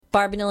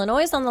Barb in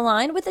Illinois is on the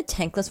line with a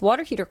tankless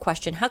water heater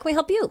question. How can we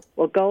help you?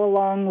 Will go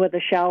along with a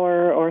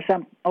shower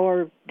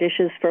or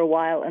dishes for a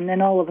while, and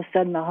then all of a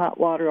sudden the hot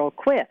water will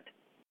quit.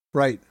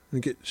 Right.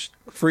 It gets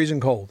freezing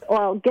cold.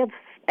 Well, it gets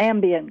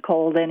ambient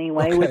cold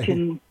anyway, Okay. which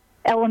in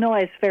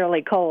Illinois is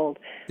fairly cold.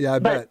 Yeah, I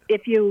bet. But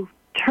if you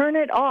turn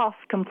it off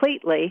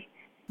completely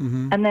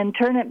and then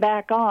turn it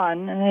back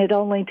on, and it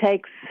only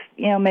takes,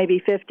 maybe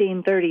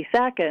 15, 30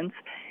 seconds,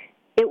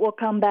 it will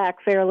come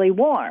back fairly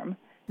warm.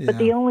 But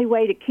the only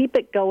way to keep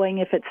it going,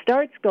 if it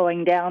starts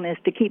going down, is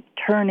to keep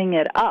turning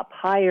it up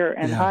higher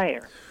and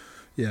higher.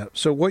 Yeah.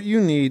 So what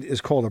you need is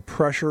called a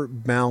pressure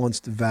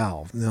balanced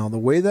valve. Now, the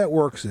way that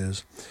works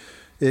is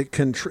it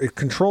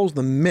controls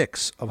the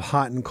mix of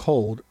hot and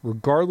cold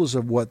regardless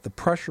of what the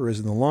pressure is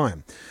in the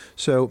line.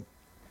 So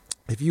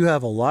if you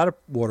have a lot of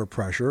water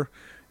pressure,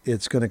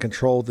 it's going to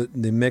control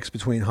the mix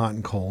between hot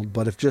and cold.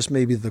 But if just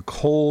maybe the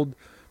cold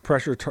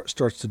pressure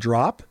starts to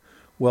drop,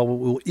 well, it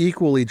will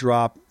equally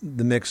drop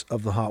the mix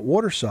of the hot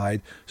water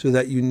side so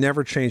that you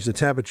never change the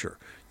temperature.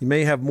 You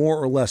may have more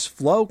or less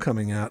flow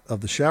coming out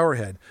of the shower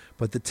head,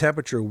 but the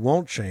temperature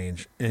won't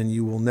change, and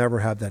you will never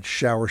have that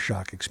shower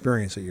shock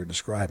experience that you're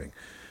describing.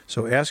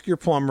 So ask your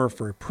plumber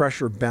for a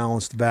pressure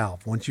balanced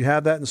valve. Once you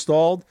have that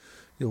installed,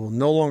 you will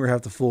no longer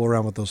have to fool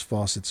around with those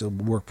faucets. It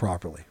will work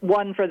properly.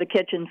 One for the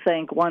kitchen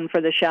sink, one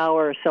for the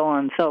shower, so on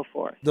and so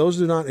forth. Those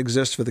do not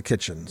exist for the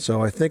kitchen.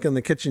 So I think in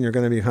the kitchen you're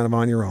going to be kind of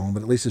on your own,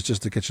 but at least it's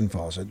just a kitchen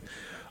faucet.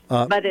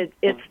 But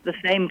it's the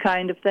same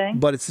kind of thing?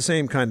 But it's the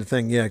same kind of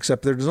thing, yeah,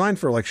 except they're designed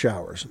for like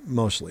showers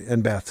mostly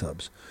and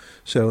bathtubs.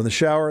 So in the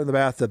shower and the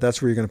bathtub,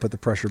 that's where you're going to put the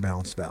pressure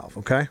balanced valve,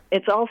 okay?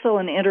 It's also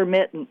an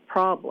intermittent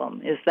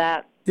problem. Is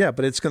that? Yeah,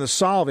 but it's going to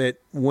solve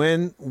it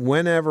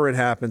whenever it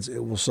happens,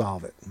 it will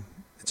solve it.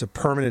 It's a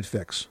permanent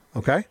fix,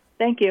 okay?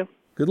 Thank you.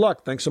 Good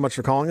luck. Thanks so much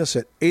for calling us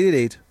at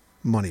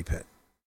 888-MONEY-PIT.